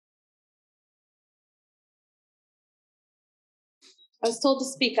I was told to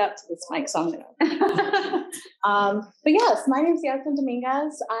speak up to this mic, so I'm gonna. But yes, my name is Yazmin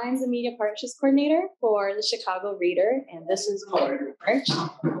Dominguez. I'm the Media Partnerships Coordinator for the Chicago Reader, and this is my merch.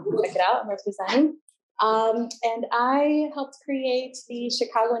 Check it out, I'm representing. And I helped create the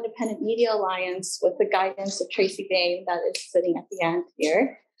Chicago Independent Media Alliance with the guidance of Tracy Baim that is sitting at the end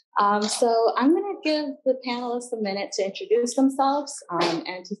here. So I'm going to give the panelists a minute to introduce themselves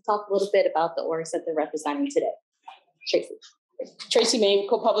and to talk a little bit about the orgs that they're representing today. Tracy. Tracy Baim,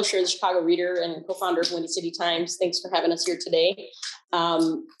 co-publisher of the Chicago Reader and co-founder of Windy City Times. Thanks for having us here today.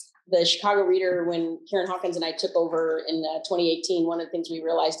 The Chicago Reader, when Karen Hawkins and I took over in 2018, one of the things we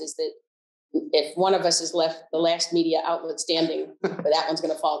realized is that if one of us is left the last media outlet standing, but that one's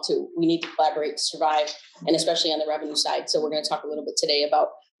going to fall too. We need to collaborate to survive, and especially on the revenue side. So we're going to talk a little bit today about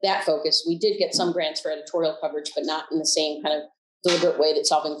that focus. We did get some grants for editorial coverage, but not in the same kind of deliberate way that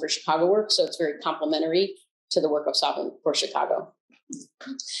Solving for Chicago works. So it's very complementary to the work of Solving for Chicago.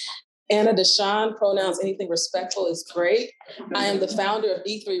 Anna DeShawn, pronouns anything respectful is great. I am the founder of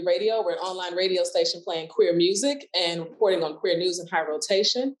D3 Radio. We're an online radio station playing queer music and reporting on queer news in high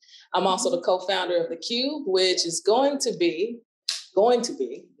rotation. I'm also the co-founder of the Qube, which is going to be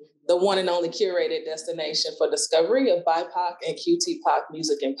the one and only curated destination for discovery of BIPOC and QTPOC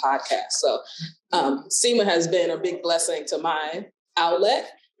music and podcasts. So CIMA has been a big blessing to my outlet,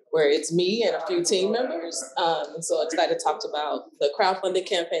 where it's me and a few team members. And so excited to talk about the crowdfunding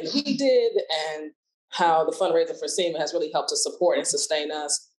campaign that we did and how the fundraiser for CIMA has really helped to support and sustain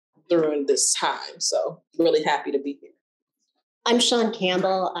us during this time. So really happy to be here. I'm Shawn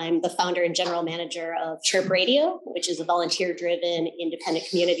Campbell. I'm the founder and general manager of CHIRP Radio, which is a volunteer-driven independent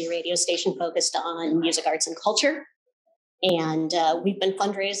community radio station focused on music, arts, and culture. And we've been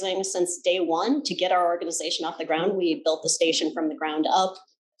fundraising since day one to get our organization off the ground. We built the station from the ground up.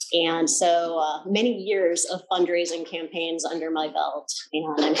 And so many years of fundraising campaigns under my belt.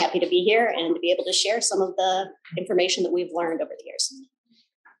 And I'm happy to be here and to be able to share some of the information that we've learned over the years.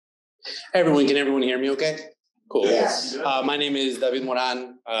 Hey everyone, can everyone hear me okay? Cool. Yes. My name is David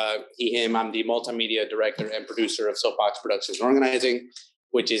Moran, he, him. I'm the multimedia director and producer of Soapbox Productions and Organizing,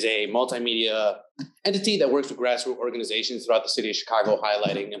 which is a multimedia entity that works with grassroots organizations throughout the city of Chicago,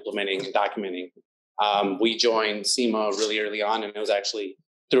 highlighting, implementing, and documenting. We joined CIMA really early on, and it was actually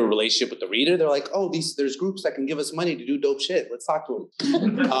through a relationship with the reader. They're like, oh, there's groups that can give us money to do dope shit. Let's talk to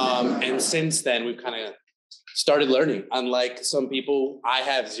them. And since then, we've kind of started learning. Unlike some people, I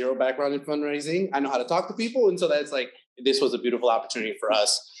have zero background in fundraising. I know how to talk to people. And so that's like, this was a beautiful opportunity for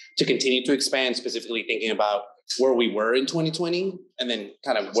us to continue to expand, specifically thinking about where we were in 2020 and then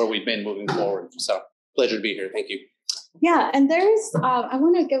kind of where we've been moving forward. So pleasure to be here. Thank you. Yeah, and there's, I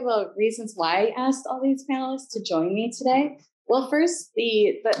want to give reasons why I asked all these panelists to join me today. Well, first,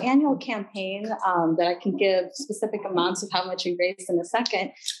 the annual campaign that I can give specific amounts of how much we raised in a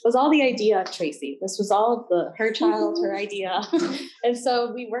second was all the idea of Tracy. This was all her child, her idea. And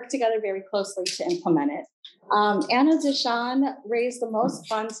so we worked together very closely to implement it. Anna DeShawn raised the most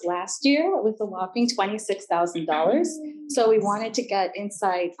funds last year with a whopping $26,000. So we wanted to get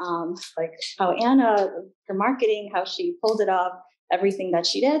insight like how Anna, her marketing, how she pulled it off, everything that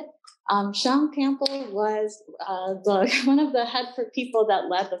she did. Shawn Campbell was one of the head people that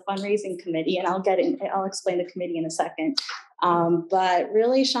led the fundraising committee, and I'll explain the committee in a second. But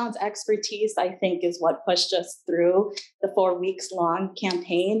really, Shawn's expertise, I think, is what pushed us through the 4 weeks long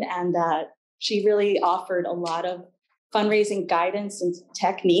campaign, and she really offered a lot of fundraising guidance and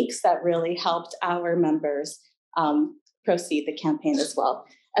techniques that really helped our members proceed the campaign as well.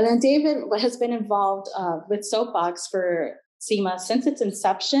 And then David has been involved with Soapbox for CIMA since its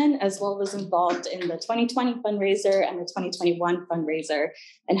inception, as well as involved in the 2020 fundraiser and the 2021 fundraiser,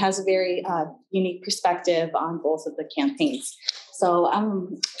 and has a very unique perspective on both of the campaigns. So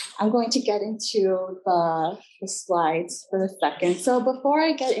I'm going to get into the slides for a second. So before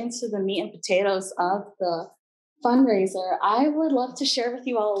I get into the meat and potatoes of the fundraiser, I would love to share with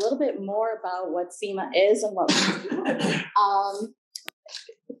you all a little bit more about what CIMA is and what we do.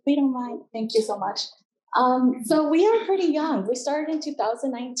 If we don't mind, thank you so much. So we are pretty young. We started in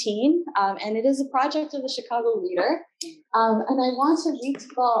 2019, and it is a project of the Chicago Reader. And I want to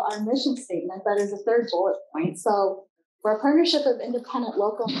retell our mission statement that is a third bullet point. So we're a partnership of independent,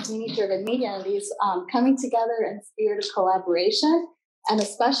 local, and community-driven media entities coming together in the spirit of collaboration, and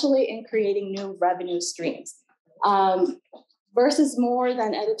especially in creating new revenue streams. Versus more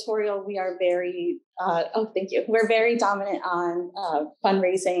than editorial, we are very, we're very dominant on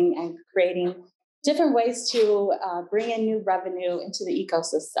fundraising and creating different ways to bring in new revenue into the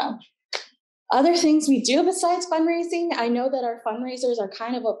ecosystem. Other things we do besides fundraising, I know that our fundraisers are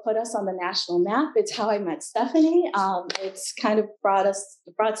kind of what put us on the national map. It's how I met Stephanie. It's kind of brought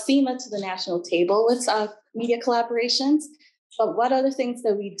CIMA to the national table with media collaborations. But what other things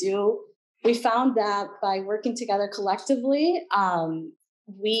that we do? We found that by working together collectively,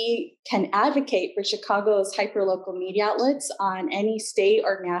 we can advocate for Chicago's hyperlocal media outlets on any state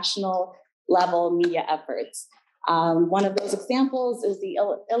or national level media efforts. One of those examples is the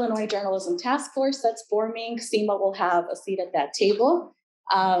Illinois Journalism Task Force that's forming. CIMA will have a seat at that table.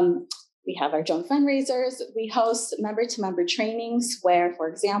 We have our joint fundraisers. We host member-to-member trainings where, for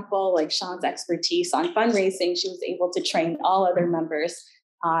example, like Shawn's expertise on fundraising, she was able to train all other members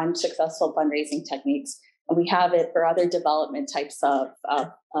on successful fundraising techniques. And we have it for other development types of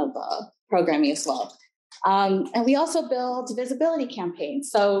programming as well. And we also build visibility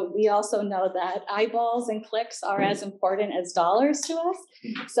campaigns. So we also know that eyeballs and clicks are as important as dollars to us.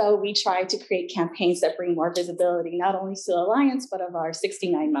 So we try to create campaigns that bring more visibility, not only to the Alliance, but of our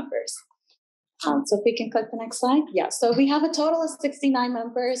 69 members. So if we can click the next slide. Yeah, so we have a total of 69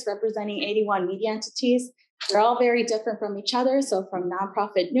 members representing 81 media entities. They're all very different from each other. So from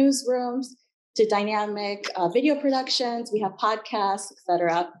nonprofit newsrooms to dynamic video productions, we have podcasts, et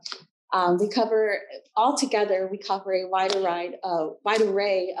cetera. We cover a wide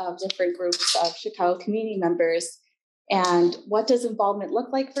array of different groups of Chicago community members. And what does involvement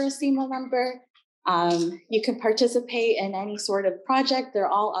look like for a CIMA member? You can participate in any sort of project. They're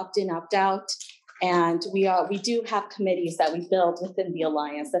all opt-in, opt-out. And we do have committees that we build within the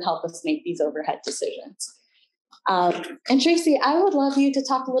Alliance that help us make these overhead decisions. And Tracy, I would love you to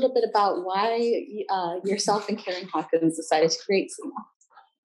talk a little bit about why yourself and Karen Hawkins decided to create CIMA.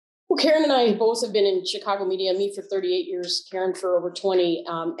 Well, Karen and I both have been in Chicago media, me for 38 years, Karen for over 20,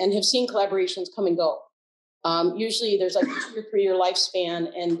 and have seen collaborations come and go. Usually there's like a 2 or 3 year lifespan,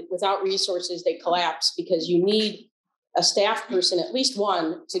 and without resources, they collapse because you need a staff person, at least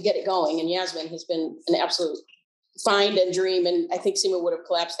one, to get it going. And Yazmin has been an absolute find and dream. And I think CIMA would have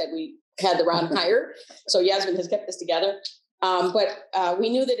collapsed had we had the round higher. So Yazmin has kept this together. But we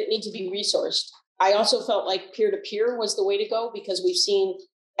knew that it needed to be resourced. I also felt like peer-to-peer was the way to go because we've seen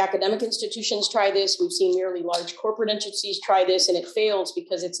academic institutions try this. We've seen merely large corporate entities try this, and it fails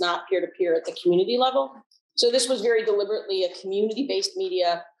because it's not peer-to-peer at the community level. So this was very deliberately a community-based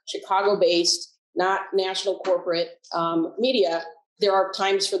media, Chicago-based, not national corporate media. There are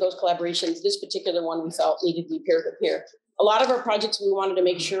times for those collaborations. This particular one we felt needed to be peer-to-peer. A lot of our projects we wanted to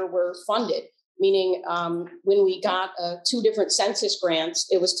make sure were funded, meaning when we got 2 different census grants,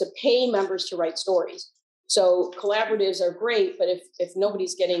 it was to pay members to write stories. So collaboratives are great, but if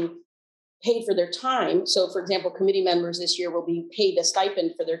nobody's getting paid for their time, so for example, committee members this year will be paid a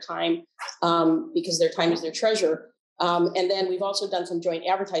stipend for their time because their time is their treasure. And then we've also done some joint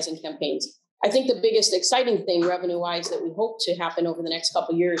advertising campaigns. I think the biggest exciting thing revenue-wise that we hope to happen over the next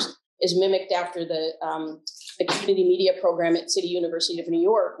couple of years is mimicked after the community media program at City University of New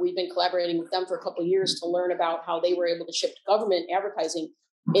York. We've been collaborating with them for a couple of years to learn about how they were able to shift government advertising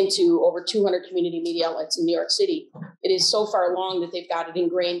into over 200 community media outlets in New York City. It is so far along that they've got it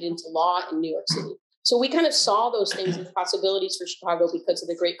ingrained into law in New York City. So we kind of saw those things as possibilities for Chicago because of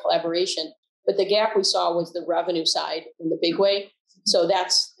the great collaboration. But the gap we saw was the revenue side in the big way. So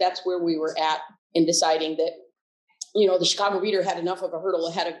that's where we were at in deciding that, the Chicago Reader had enough of a hurdle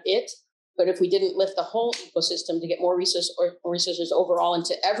ahead of it. But if we didn't lift the whole ecosystem to get more resources overall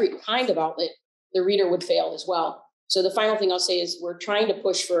into every kind of outlet, the Reader would fail as well. So the final thing I'll say is we're trying to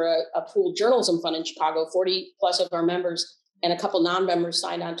push for a pooled journalism fund in Chicago. 40 plus of our members and a couple non-members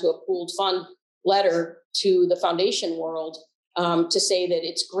signed on to a pooled fund letter to the foundation world to say that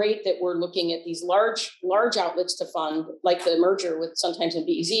it's great that we're looking at these large outlets to fund, like the merger with Sun-Times and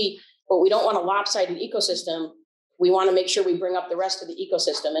BEZ, but we don't want a lopsided ecosystem. We want to make sure we bring up the rest of the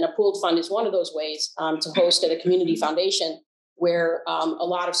ecosystem. And a pooled fund is one of those ways to host at a community foundation where a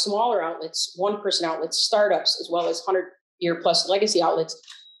lot of smaller outlets, one-person outlets, startups, as well as 100-year-plus legacy outlets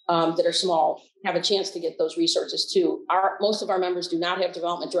that are small, have a chance to get those resources too. Most of our members do not have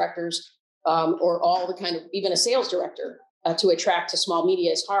development directors or all the kind of, even a sales director to attract to small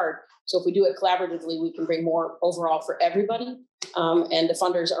media is hard. So if we do it collaboratively, we can bring more overall for everybody. And the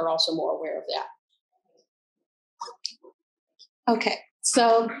funders are also more aware of that. Okay,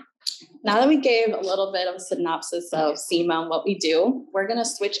 so now that we gave a little bit of a synopsis of CIMA and what we do, we're going to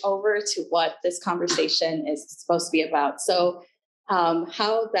switch over to what this conversation is supposed to be about. So how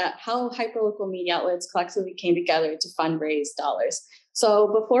hyperlocal media outlets collectively came together to fundraise dollars.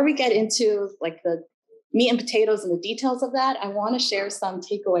 So before we get into like the meat and potatoes and the details of that, I want to share some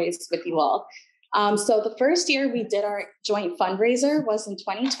takeaways with you all. So the first year we did our joint fundraiser was in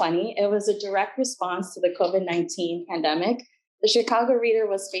 2020. It was a direct response to the COVID-19 pandemic. The Chicago Reader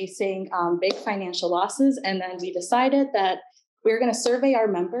was facing big financial losses, and then we decided that we were going to survey our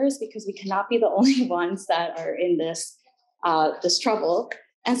members because we cannot be the only ones that are in this trouble.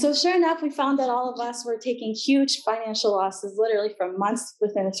 And so sure enough, we found that all of us were taking huge financial losses, literally from months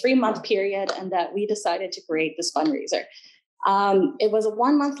within a 3-month period, and that we decided to create this fundraiser. It was a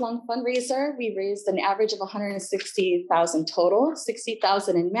 1-month-long fundraiser. We raised an average of $160,000 total,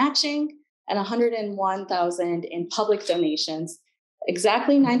 $60,000 in matching, and $101,000 in public donations.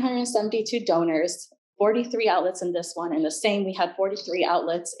 Exactly 972 donors, 43 outlets in this one, and the same, we had 43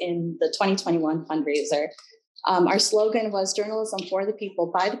 outlets in the 2021 fundraiser. Our slogan was journalism for the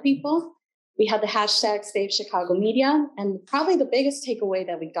people, by the people. We had the hashtag Save Chicago Media, and probably the biggest takeaway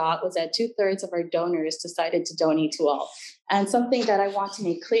that we got was that 2/3 of our donors decided to donate to all. And something that I want to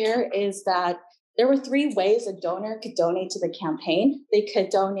make clear is that there were 3 ways a donor could donate to the campaign. They could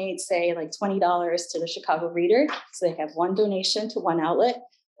donate, say, like $20 to the Chicago Reader, so they have one donation to one outlet,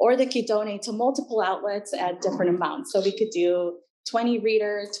 or they could donate to multiple outlets at different amounts. So we could do 20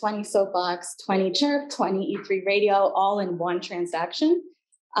 Reader, 20 Soapbox, 20 CHIRP, 20 E3 Radio, all in one transaction.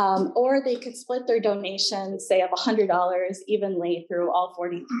 Or they could split their donation, say, of $100 evenly through all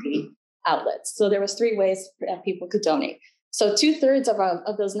 43 outlets. So there was 3 ways that people could donate. So 2/3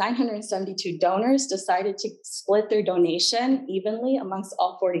 of those 972 donors decided to split their donation evenly amongst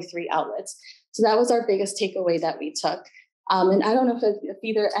all 43 outlets. So that was our biggest takeaway that we took. And I don't know if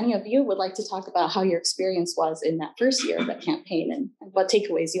either any of you would like to talk about how your experience was in that first year of the campaign and what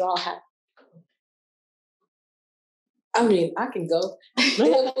takeaways you all had. I mean, I can go.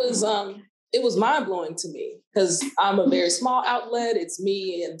 It was mind-blowing to me because I'm a very small outlet. It's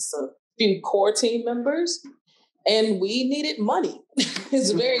me and some few core team members, and we needed money. It's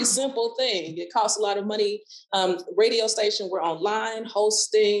a very simple thing. It costs a lot of money. Radio station, we're online,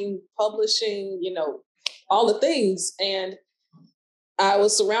 hosting, publishing, all the things. And I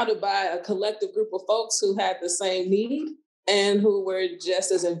was surrounded by a collective group of folks who had the same need and who were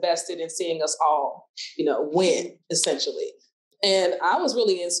just as invested in seeing us all, win, essentially. And I was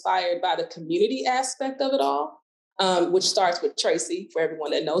really inspired by the community aspect of it all, which starts with Tracy. For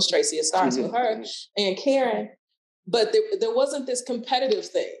everyone that knows Tracy, it starts with her and Karen. But there wasn't this competitive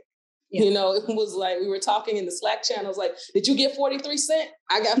thing. Yeah. It was like we were talking in the Slack channels, like, did you get 43 cents?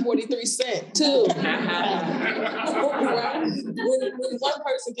 I got 43 cents too. Right? When one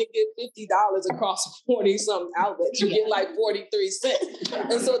person can get $50 across 40-something outlets, you get like 43 cents.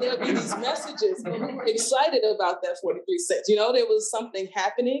 And so there'll be these messages excited about that 43 cents. There was something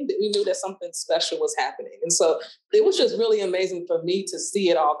happening that we knew that something special was happening. And so it was just really amazing for me to see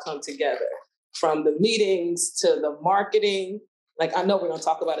it all come together, from the meetings to the marketing. Like, I know we're going to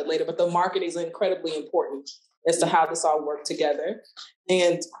talk about it later, but the marketing is incredibly important as to how this all worked together.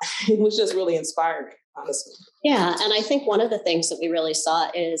 And it was just really inspiring, honestly. Yeah. And I think one of the things that we really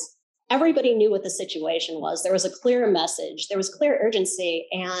saw is everybody knew what the situation was. There was a clear message, there was clear urgency,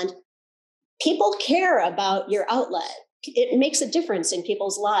 and people care about your outlet. It makes a difference in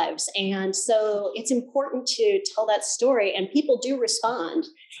people's lives. And so it's important to tell that story, and people do respond.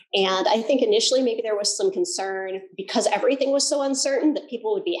 And I think initially maybe there was some concern because everything was so uncertain that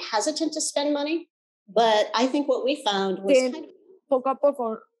people would be hesitant to spend money. But I think what we found was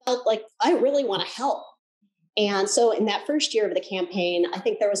felt like I really want to help. And so in that first year of the campaign, I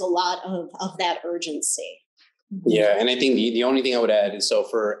think there was a lot of that urgency. Yeah, and I think the only thing I would add is, so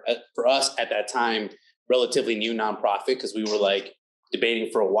for us at that time, relatively new nonprofit, because we were like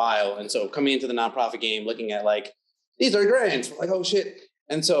debating for a while. And so coming into the nonprofit game, looking at like, these are grants, we're like, oh shit.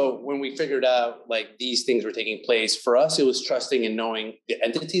 And so when we figured out like these things were taking place, for us, it was trusting and knowing the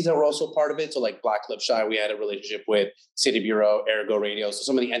entities that were also part of it. So like Black Clip Shy, we had a relationship with City Bureau, Ergo Radio. So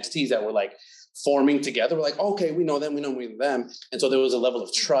some of the entities that were like forming together, we're like, okay, we know them, we know them. And so there was a level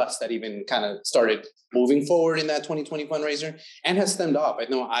of trust that even kind of started moving forward in that 2020 fundraiser and has stemmed up. I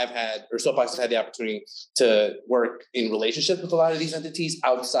know Soapbox has had the opportunity to work in relationships with a lot of these entities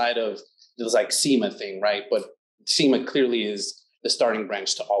outside of this like CIMA thing, right? But CIMA clearly is the starting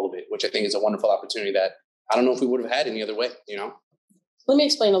branch to all of it, which I think is a wonderful opportunity that I don't know if we would have had any other way, Let me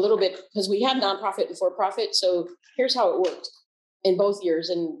explain a little bit, because we had nonprofit and for-profit. So here's how it worked in both years.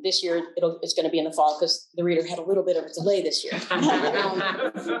 And this year, it's going to be in the fall because the Reader had a little bit of a delay this year. In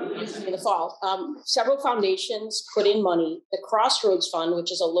the fall, several foundations put in money. The Crossroads Fund,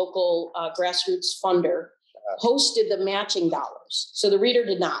 which is a local grassroots funder, hosted the matching dollars. So the Reader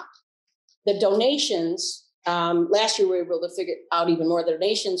did not. The donations, last year we were able to figure out even more. The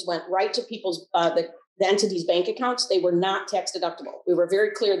donations went right to people's, the the entity's bank accounts, they were not tax deductible. We were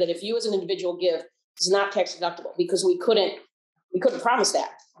very clear that if you as an individual give, it's not tax deductible, because we couldn't promise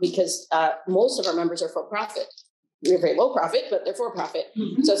that, because most of our members are for profit. We're very low profit, but they're for profit.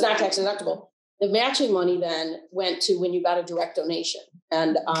 So it's not tax deductible. The matching money then went to when you got a direct donation.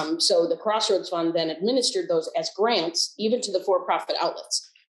 And so the Crossroads Fund then administered those as grants, even to the for-profit outlets.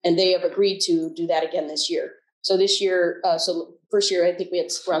 And they have agreed to do that again this year. So this year, so first year, I think we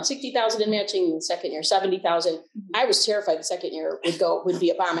had around 60,000 in matching, and the second year, 70,000. I was terrified the second year would be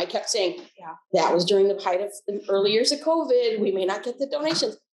a bomb. I kept saying, that was during the height of the early years of COVID. We may not get the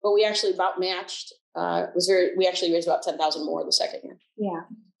donations, but we actually about matched. We actually raised about 10,000 more the second year. Yeah.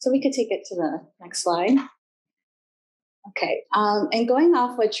 So we could take it to the next slide. Okay. And going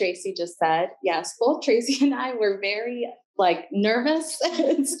off what Tracy just said, yes, both Tracy and I were very nervous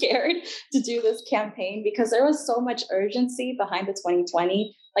and scared to do this campaign, because there was so much urgency behind the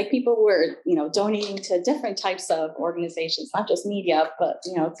 2020. People were, donating to different types of organizations, not just media, but,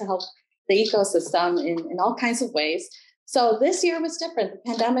 to help the ecosystem in all kinds of ways. So this year was different. The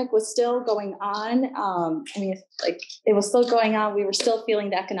pandemic was still going on. It was still going on. We were still feeling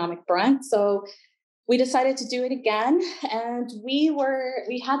the economic brunt. So we decided to do it again. And we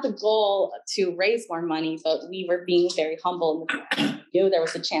had the goal to raise more money, but we were being very humble. We knew there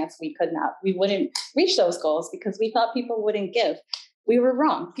was a chance we wouldn't reach those goals, because we thought people wouldn't give. We were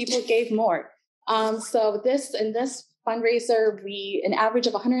wrong. People gave more. So this fundraiser, an average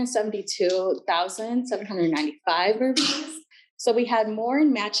of 172,795 were raised. So we had more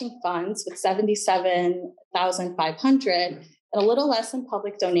in matching funds with 77,500 and a little less in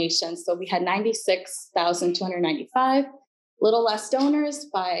public donations. So we had 96,295, a little less donors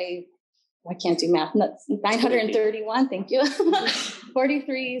by, I can't do math, 931, thank you.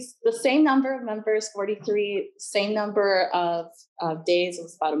 43, the same number of members, 43, same number of days, it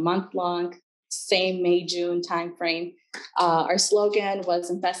was about a month long. Same May, June timeframe. Our slogan was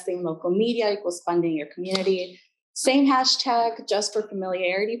investing in local media equals funding your community. Same hashtag, just for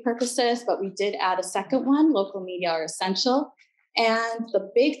familiarity purposes, but we did add a second one, local media are essential. And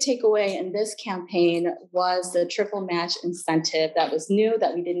the big takeaway in this campaign was the triple match incentive that was new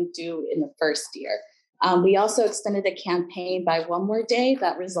that we didn't do in the first year. We also extended the campaign by one more day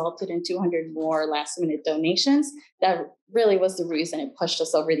that resulted in 200 more last minute donations. That really was the reason it pushed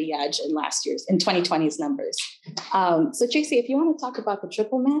us over the edge in 2020's numbers. So Tracy, if you want to talk about the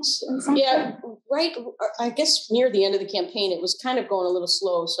triple match incentive. Yeah, right. I guess near the end of the campaign, it was kind of going a little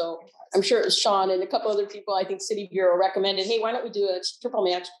slow. So I'm sure it was Shawn and a couple other people, I think City Bureau recommended, hey, why don't we do a triple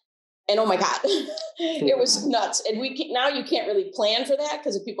match? And oh my God, it was nuts. And now you can't really plan for that,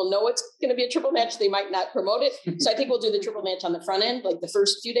 because if people know it's going to be a triple match, they might not promote it. So I think we'll do the triple match on the front end, like the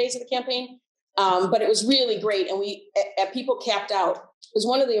first few days of the campaign. But it was really great. And people capped out, because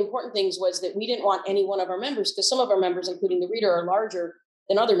one of the important things was that we didn't want any one of our members, because some of our members, including the reader, are larger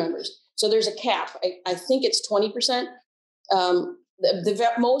than other members. So there's a cap. I think it's 20%. The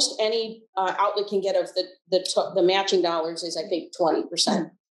most any outlet can get of the matching dollars is, I think, 20%.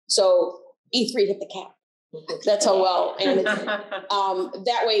 So E3 hit the cap. That's how well. And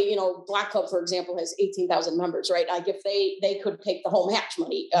that way, Black Club, for example, has 18,000 members, right? Like if they could take the whole match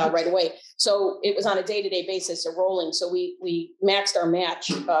money right away. So it was on a day-to-day basis, a rolling. So we maxed our match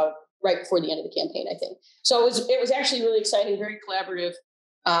right before the end of the campaign, I think. So it was actually really exciting, very collaborative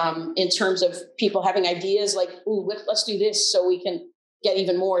in terms of people having ideas like, ooh, let's do this so we can get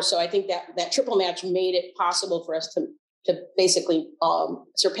even more. So I think that triple match made it possible for us to basically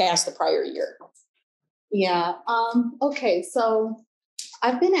surpass the prior year. Yeah. Okay. So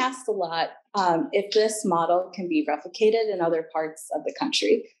I've been asked a lot if this model can be replicated in other parts of the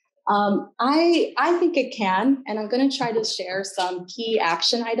country. I think it can, and I'm going to try to share some key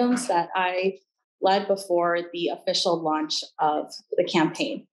action items that I led before the official launch of the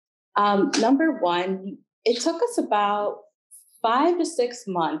campaign. Number one, it took us about 5 to 6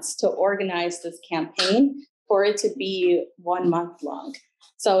 months to organize this campaign for it to be 1 month long.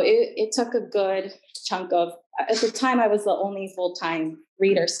 So it took a good chunk of, at the time I was the only full-time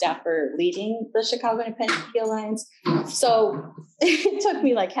reader staffer leading the Chicago Independent Media Alliance. So it took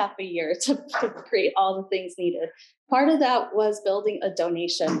me like half a year to create all the things needed. Part of that was building a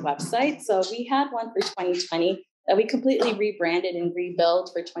donation website. So we had one for 2020 that we completely rebranded and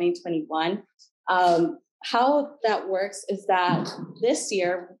rebuilt for 2021. How that works is that this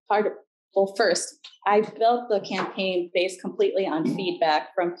year, first, I built the campaign based completely on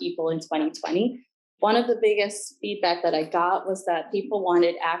feedback from people in 2020. One of the biggest feedback that I got was that people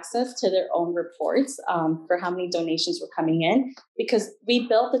wanted access to their own reports for how many donations were coming in, because we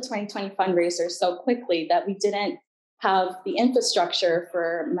built the 2020 fundraiser so quickly that we didn't have the infrastructure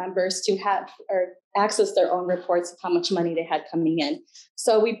for members to have or access their own reports of how much money they had coming in.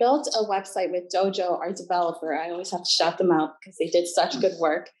 So we built a website with Dojo, our developer. I always have to shout them out because they did such good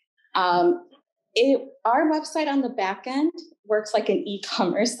work. Our website on the back end works like an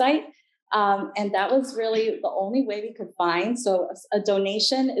e-commerce site. And that was really the only way we could find. So a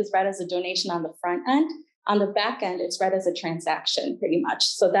donation is read as a donation on the front end. On the back end, it's read as a transaction pretty much.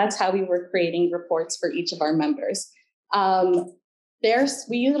 So that's how we were creating reports for each of our members.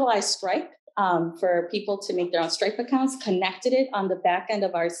 We utilize Stripe for people to make their own Stripe accounts, connected it on the back end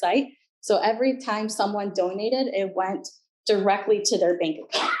of our site. So every time someone donated, it went directly to their bank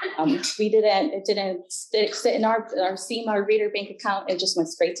account. It didn't sit in our CIMA reader bank account. It just went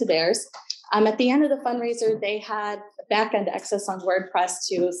straight to theirs. At the end of the fundraiser, they had back end access on WordPress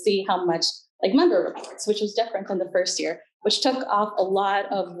to see how much like member reports, which was different than the first year, which took off a lot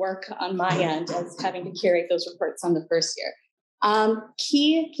of work on my end as having to curate those reports on the first year.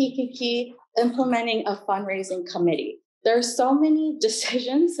 Key, implementing a fundraising committee. There are so many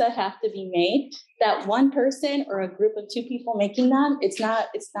decisions that have to be made that one person or a group of two people making them, it's not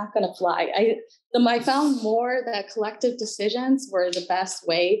going to fly. I found more that collective decisions were the best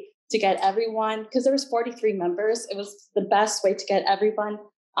way to get everyone, because there was 43 members, it was the best way to get everyone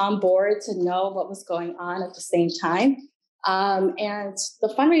on board to know what was going on at the same time. And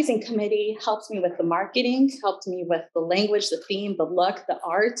the fundraising committee helped me with the marketing, helped me with the language, the theme, the look, the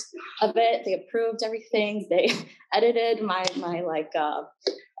art of it. They approved everything. They edited my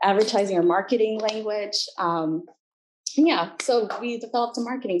advertising or marketing language. So we developed a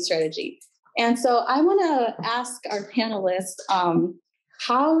marketing strategy. And so I want to ask our panelists,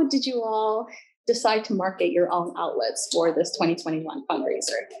 how did you all decide to market your own outlets for this 2021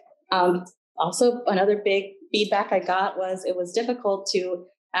 fundraiser? Also, another big feedback I got was it was difficult to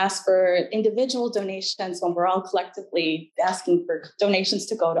ask for individual donations when we're all collectively asking for donations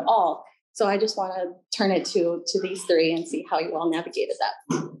to go to all. So I just want to turn it to these three and see how you all navigated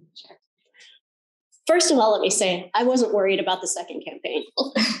that. First of all, let me say, I wasn't worried about the second campaign.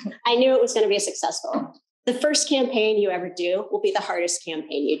 I knew it was going to be successful. The first campaign you ever do will be the hardest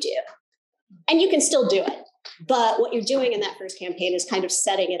campaign you do. And you can still do it. But what you're doing in that first campaign is kind of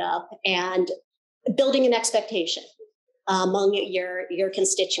setting it up and building an expectation among your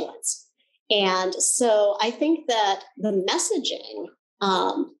constituents. And so I think that the messaging,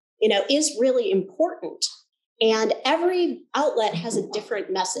 is really important. And every outlet has a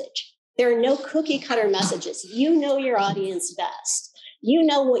different message. There are no cookie cutter messages. You know your audience best. You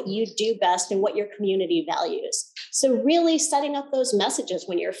know what you do best and what your community values. So really setting up those messages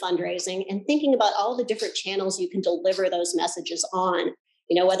when you're fundraising and thinking about all the different channels you can deliver those messages on,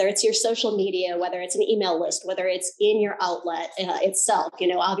 whether it's your social media, whether it's an email list, whether it's in your outlet itself.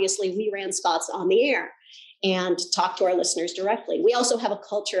 Obviously we ran spots on the air and talked to our listeners directly. We also have a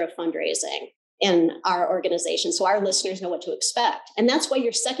culture of fundraising in our organization, so our listeners know what to expect. And that's why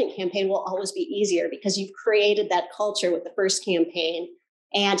your second campaign will always be easier, because you've created that culture with the first campaign,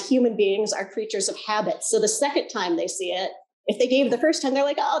 and human beings are creatures of habit. So the second time they see it, if they gave the first time, they're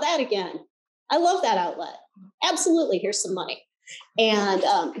like, oh, that again. I love that outlet. Absolutely, here's some money. And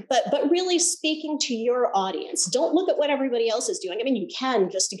but really speaking to your audience, don't look at what everybody else is doing. I mean, you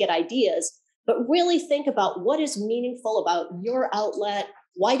can just to get ideas, but really think about what is meaningful about your outlet.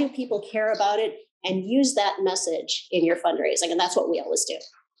 Why do people care about it? And use that message in your fundraising. And that's what we always do.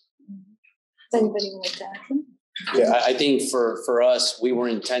 Does anybody like that? Yeah, I think for us, we were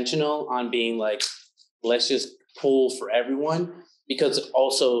intentional on being like, let's just pull for everyone, because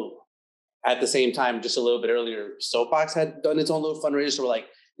also at the same time, just a little bit earlier, Soapbox had done its own little fundraiser. So we're like,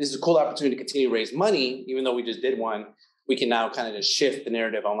 this is a cool opportunity to continue to raise money, even though we just did one. We can now kind of just shift the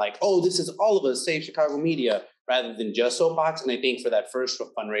narrative on like, oh, this is all of us, Save Chicago Media, rather than just Soapbox. And I think for that first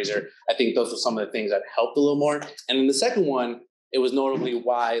fundraiser, I think those were some of the things that helped a little more. And then the second one, it was notably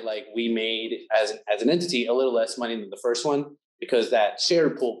why like we made as an entity a little less money than the first one, because that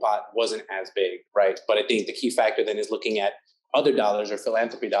shared pool pot wasn't as big, right? But I think the key factor then is looking at other dollars or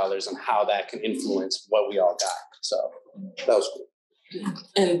philanthropy dollars and how that can influence what we all got. So that was cool.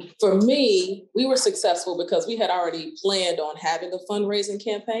 And for me, we were successful because we had already planned on having a fundraising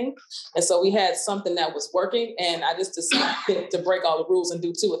campaign. And so we had something that was working, and I just decided to break all the rules and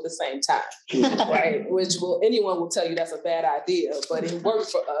do two at the same time, right? Which anyone will tell you that's a bad idea, but it worked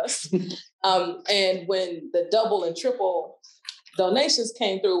for us. And when the double and triple donations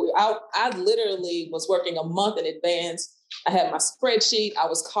came through, I literally was working a month in advance. I had my spreadsheet. I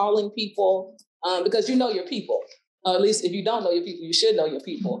was calling people because you know your people. Or at least if you don't know your people, you should know your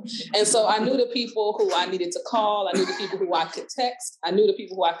people. And so I knew the people who I needed to call. I knew the people who I could text. I knew the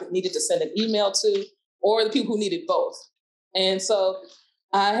people who needed to send an email to. or the people who needed both. And so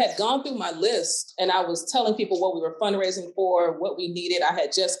I had gone through my list and I was telling people what we were fundraising for, what we needed. I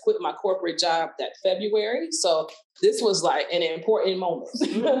had just quit my corporate job that February. So this was like an important moment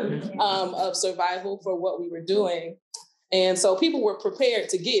of survival for what we were doing. And so people were prepared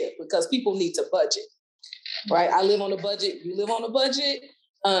to give because people need to budget, right? I live on a budget, you live on a budget.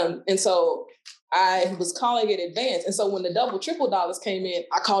 And so I was calling in advance. And so when the double, triple dollars came in,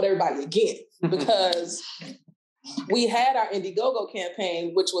 I called everybody again because we had our Indiegogo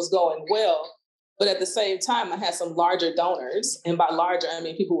campaign, which was going well. But at the same time, I had some larger donors. And by larger, I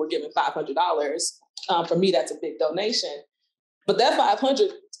mean, people were giving $500. For me, that's a big donation. But that $500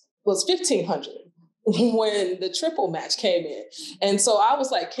 was $1,500 when the triple match came in. And so I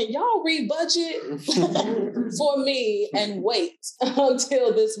was like, can y'all re-budget for me and wait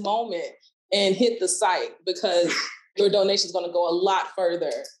until this moment and hit the site, because your donation is going to go a lot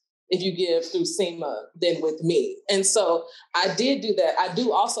further if you give through CIMA than with me. And so I did do that. I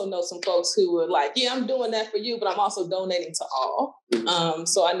do also know some folks who were like, yeah, I'm doing that for you, but I'm also donating to all.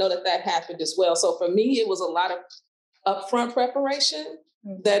 So I know that happened as well. So for me, it was a lot of upfront preparation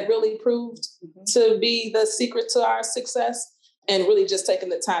that really proved to be the secret to our success, and really just taking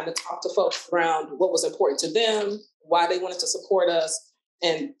the time to talk to folks around what was important to them, why they wanted to support us.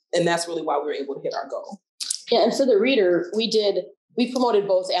 And that's really why we were able to hit our goal. Yeah, and for the reader, we promoted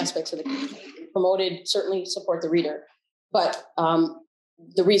both aspects of the campaign. We promoted certainly support the reader, but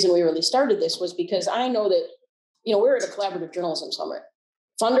the reason we really started this was because I know that, we're at a collaborative journalism summit.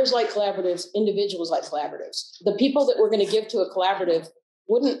 Funders like collaboratives, individuals like collaboratives. The people that we're going to give to a collaborative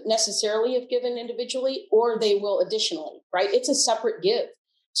wouldn't necessarily have given individually, or they will additionally, right? It's a separate give.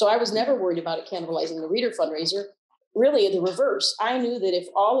 So I was never worried about it cannibalizing the reader fundraiser. Really, the reverse. I knew that if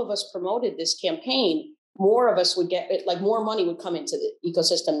all of us promoted this campaign, more of us would get, more money would come into the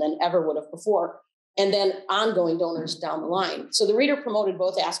ecosystem than ever would have before, and then ongoing donors down the line. So the reader promoted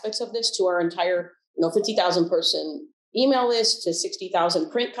both aspects of this to our entire, 50,000 person email list, to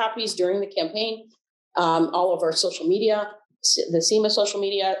 60,000 print copies during the campaign, all of our social media, the CIMA social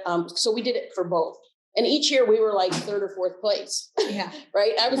media. So we did it for both. And each year we were like third or fourth place. Yeah.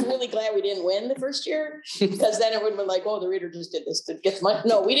 Right. I was really glad we didn't win the first year, because then it would have been like, oh, the reader just did this to get money.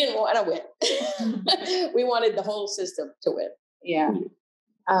 No, we didn't want to win. We wanted the whole system to win. Yeah.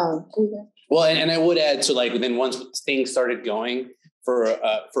 Well, and I would add to then once things started going for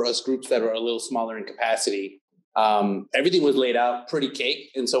us groups that are a little smaller in capacity, everything was laid out pretty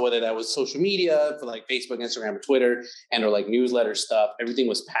cake. And so whether that was social media for Facebook, Instagram, or Twitter, and or newsletter stuff, everything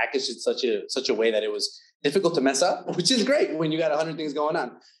was packaged in such a way that it was difficult to mess up, which is great when you got 100 things going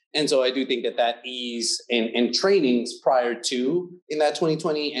on. And so I do think that ease and trainings prior to in that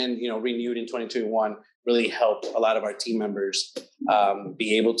 2020 and renewed in 2021 really helped a lot of our team members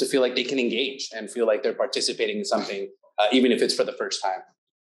be able to feel like they can engage and feel like they're participating in something, even if it's for the first time.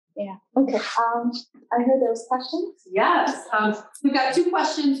 Yeah. Okay. I heard those questions. Yes. We've got two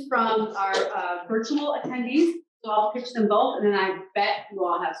questions from our virtual attendees. So I'll pitch them both, and then I bet you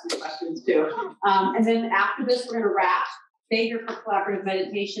all have some questions too. And then after this, we're going to wrap, stay here for collaborative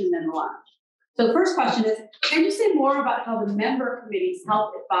meditation, and then lunch. So the first question is, can you say more about how the member committees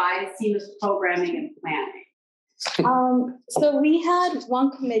help advise CIMA's programming and planning? So we had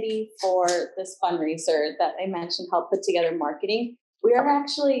one committee for this fundraiser that I mentioned helped put together marketing. We are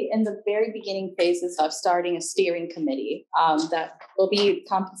actually in the very beginning phases of starting a steering committee that will be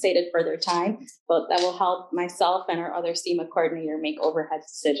compensated for their time, but that will help myself and our other CIMA coordinator make overhead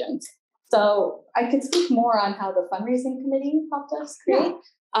decisions. So I could speak more on how the fundraising committee helped us create.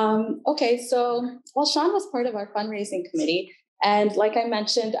 Shawn was part of our fundraising committee. And like I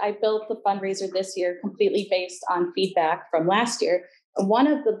mentioned, I built the fundraiser this year completely based on feedback from last year. And one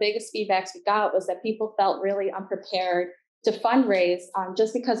of the biggest feedbacks we got was that people felt really unprepared to fundraise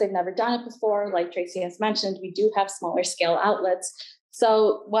just because they've never done it before. Like Tracy has mentioned, we do have smaller scale outlets.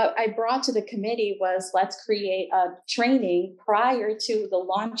 So what I brought to the committee was, let's create a training prior to the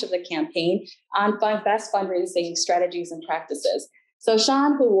launch of the campaign on best fundraising strategies and practices. So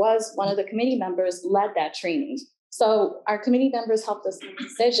Shawn, who was one of the committee members, led that training. So our committee members helped us make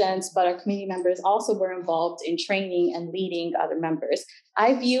decisions, but our committee members also were involved in training and leading other members.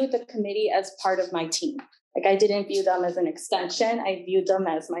 I viewed the committee as part of my team. I didn't view them as an extension. I viewed them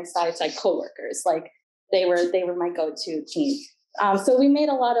as my side coworkers. They were my go-to team. So we made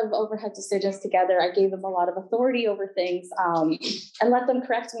a lot of overhead decisions together. I gave them a lot of authority over things and let them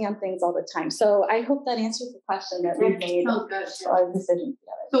correct me on things all the time. So I hope that answers the question that we made our decisions together.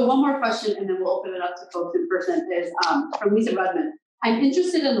 So one more question, and then we'll open it up to folks in person, is from Lisa Rudman. I'm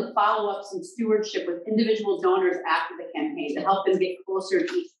interested in the follow-ups and stewardship with individual donors after the campaign to help them get closer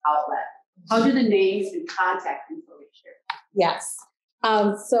to each outlet. How do the names and contact info get shared? Yes.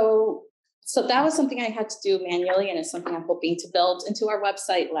 So that was something I had to do manually, and it's something I'm hoping to build into our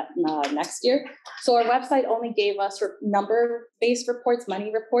website next year. So our website only gave us number-based reports,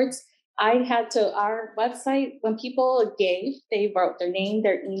 money reports. Our website, when people gave, they wrote their name,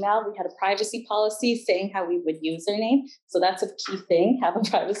 their email. We had a privacy policy saying how we would use their name. So that's a key thing, have a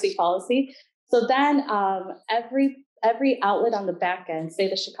privacy policy. So then every outlet on the back end, say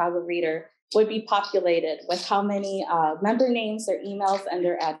the Chicago Reader, would be populated with how many member names, their emails, and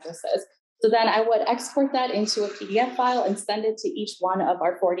their addresses. So then I would export that into a PDF file and send it to each one of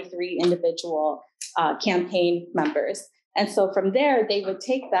our 43 individual campaign members. And so from there, they would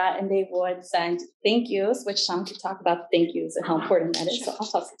take that and they would send thank yous, which Shawn could talk about thank yous and how important that is. So I'll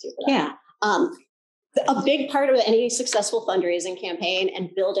toss it to you for that. Yeah. A big part of any successful fundraising campaign and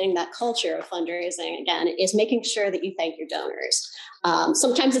building that culture of fundraising, again, is making sure that you thank your donors.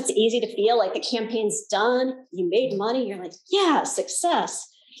 Sometimes it's easy to feel like the campaign's done, you made money, you're like, yeah, success.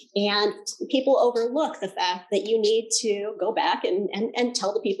 And people overlook the fact that you need to go back and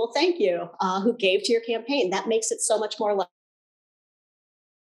tell the people thank you who gave to your campaign. That makes it so much more likely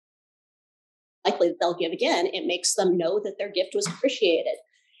that they'll give again. It makes them know that their gift was appreciated.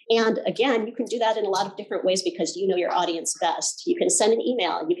 And again, you can do that in a lot of different ways because you know your audience best. You can send an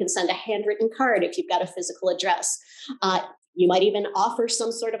email, you can send a handwritten card if you've got a physical address. You might even offer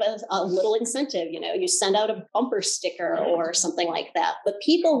some sort of a little incentive, you send out a bumper sticker or something like that. But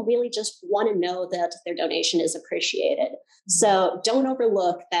people really just want to know that their donation is appreciated. So don't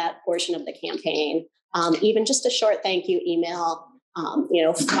overlook that portion of the campaign. Even just a short thank you email,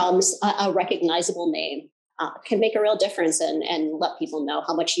 from a recognizable name can make a real difference and let people know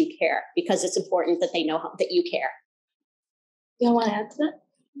how much you care, because it's important that they know that you care. You want to add to that?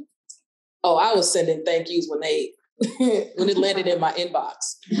 Oh, I was sending thank yous when it landed in my inbox,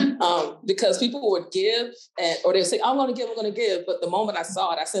 because people would give or they would say, I'm going to give. But the moment I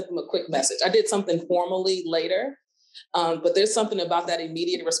saw it, I sent them a quick message. I did something formally later, but there's something about that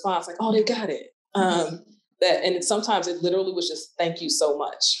immediate response, like, oh, they got it. And sometimes it literally was just, thank you so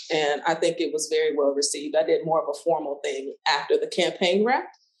much. And I think it was very well received. I did more of a formal thing after the campaign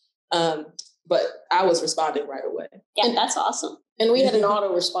wrapped, but I was responding right away. Yeah, and that's awesome. And we had an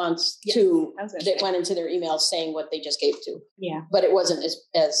auto response too that went into their emails saying what they just gave to. Yeah. But it wasn't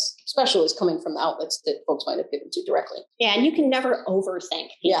as special as coming from the outlets that folks might have given to directly. Yeah, and you can never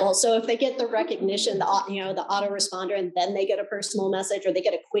overthink people. Yeah. So if they get the recognition, the autoresponder, and then they get a personal message, or they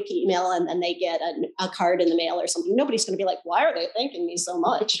get a quick email and then they get a card in the mail or something, nobody's going to be like, why are they thanking me so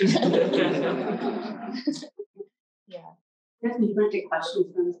much? Yeah. Yazmin, you want to take questions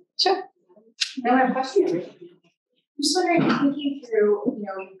from? Sure. No, I have a question. I'm just wondering, thinking through,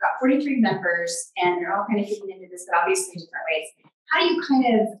 you've got 43 members and they're all kind of fitting into this, but obviously in different ways. How do you kind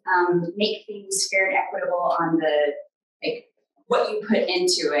of make things fair and equitable on what you put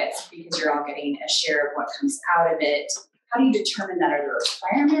into it, because you're all getting a share of what comes out of it? How do you determine that? Are there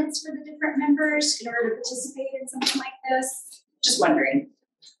requirements for the different members in order to participate in something like this? Just wondering.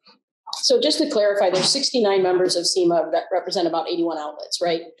 So just to clarify, there's 69 members of CIMA that represent about 81 outlets,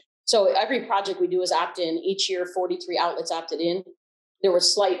 right? So every project we do is opt-in. Each year, 43 outlets opted in. There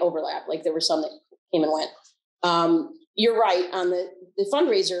was slight overlap, like there were some that came and went. You're right, on the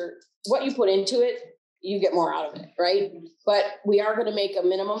fundraiser, what you put into it, you get more out of it, right? But we are going to make a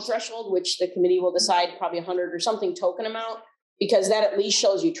minimum threshold, which the committee will decide, probably 100 or something token amount, because that at least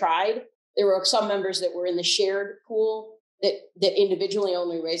shows you tried. There were some members that were in the shared pool that individually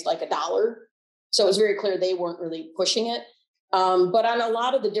only raised like $1. So it was very clear they weren't really pushing it. But on a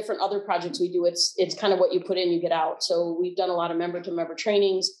lot of the different other projects we do, it's kind of what you put in, you get out. So we've done a lot of member-to-member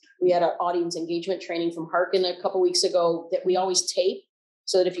trainings. We had an audience engagement training from Harkin a couple weeks ago that we always tape,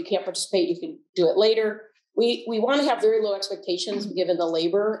 so that if you can't participate, you can do it later. We want to have very low expectations given the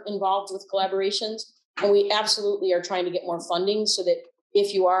labor involved with collaborations. And we absolutely are trying to get more funding so that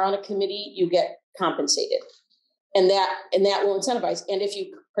if you are on a committee, you get compensated. And that will incentivize. And if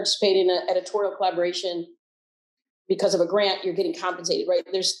you participate in an editorial collaboration because of a grant, you're getting compensated, right?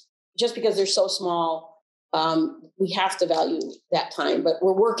 Just because they're so small, we have to value that time, but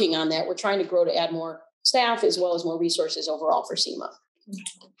we're working on that. We're trying to grow to add more staff as well as more resources overall for CIMA.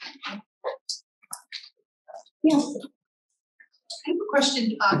 Yeah. I have a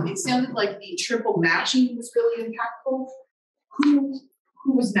question. It sounded like the triple matching was really impactful. Who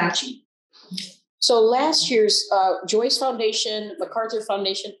was matching? So last year's Joyce Foundation, MacArthur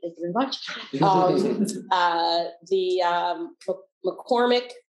Foundation, thank you very much. The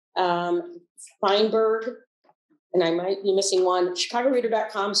McCormick, Feinberg, and I might be missing one,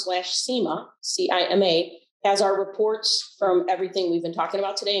 chicagoreader.com/CIMA, CIMA, has our reports from everything we've been talking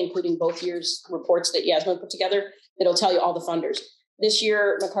about today, including both years' reports that Yazmin put together. It'll tell you all the funders. This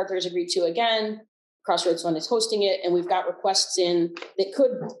year, MacArthur has agreed to again. Crossroads Fund is hosting it, and we've got requests in that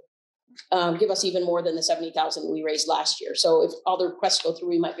could give us even more than the $70,000 we raised last year. So if all the requests go through,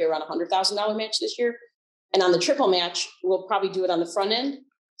 we might be around $100,000 match this year. And on the triple match, we'll probably do it on the front end.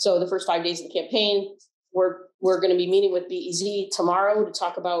 So the first 5 days of the campaign, we're going to be meeting with BEZ tomorrow to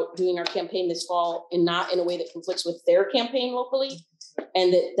talk about doing our campaign this fall and not in a way that conflicts with their campaign locally.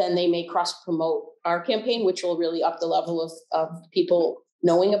 And that then they may cross promote our campaign, which will really up the level of people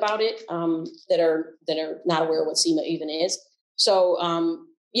knowing about it that are not aware of what CIMA even is. So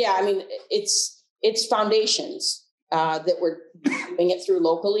yeah, I mean, it's foundations that we're doing it through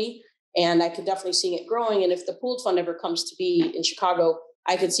locally, and I could definitely see it growing. And if the pooled fund ever comes to be in Chicago,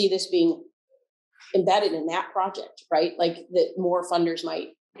 I could see this being embedded in that project, right? Like that more funders might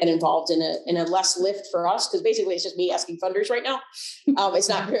get involved in a less lift for us, because basically it's just me asking funders right now. It's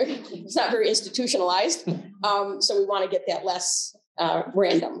not very institutionalized. So we want to get that less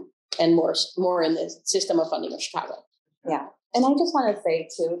random and more in the system of funding of Chicago. Yeah. And I just want to say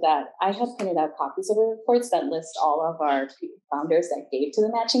too that I have printed out copies of the reports that list all of our founders that gave to the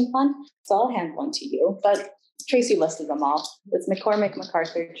matching fund. So I'll hand one to you. But Tracy listed them all. It's McCormick,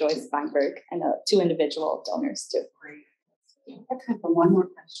 MacArthur, Joyce, Feinberg, and 2 individual donors too. I have time for one more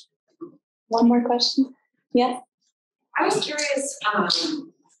question. One more question? Yeah. I was curious,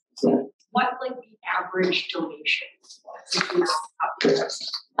 what like the average donation was?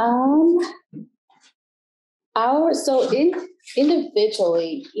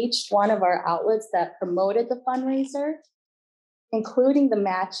 Individually, each one of our outlets that promoted the fundraiser, including the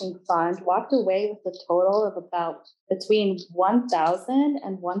matching fund, walked away with a total of about between $1,000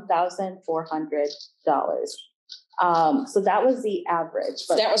 and $1,400. So that was the average.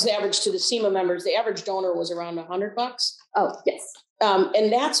 But that was the average to the CIMA members. The average donor was around $100. Oh, yes. And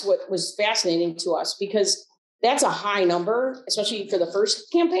that's what was fascinating to us, because that's a high number, especially for the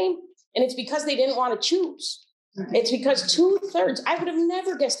first campaign. And it's because they didn't want to choose. It's because 2/3, I would have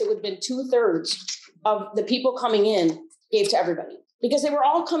never guessed it would have been 2/3 of the people coming in gave to everybody, because they were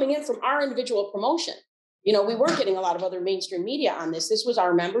all coming in from our individual promotion. You know, we weren't getting a lot of other mainstream media on this. This was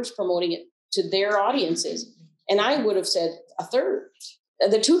our members promoting it to their audiences. And I would have said 1/3.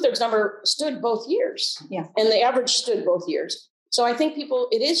 The 2/3 number stood both years. Yeah. And the average stood both years. So I think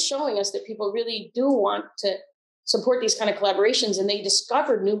it is showing us that people really do want to support these kind of collaborations, and they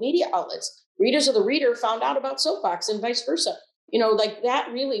discovered new media outlets. Readers of the Reader found out about Soapbox and vice versa. You know, like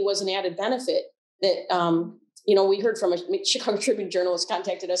that really was an added benefit that, you know, we heard from a Chicago Tribune journalist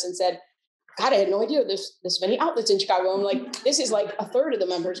contacted us and said, God, I had no idea there's this many outlets in Chicago. I'm like, this is like 1/3 of the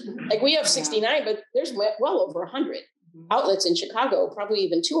members. Like we have 69, but there's well over 100 outlets in Chicago, probably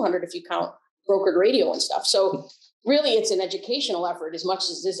even 200 if you count brokered radio and stuff. So really it's an educational effort as much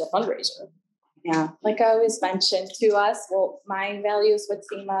as it is a fundraiser. Yeah, like I always mentioned to us, well, my values with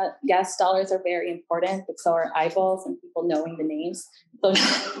CIMA, yes, dollars are very important, but so are eyeballs and people knowing the names. So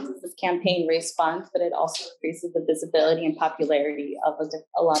this campaign raise funds, but it also increases the visibility and popularity of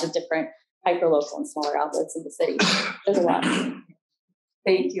a lot of different hyperlocal and smaller outlets in the city. There's a lot.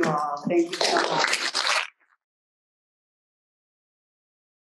 Thank you all. Thank you so much.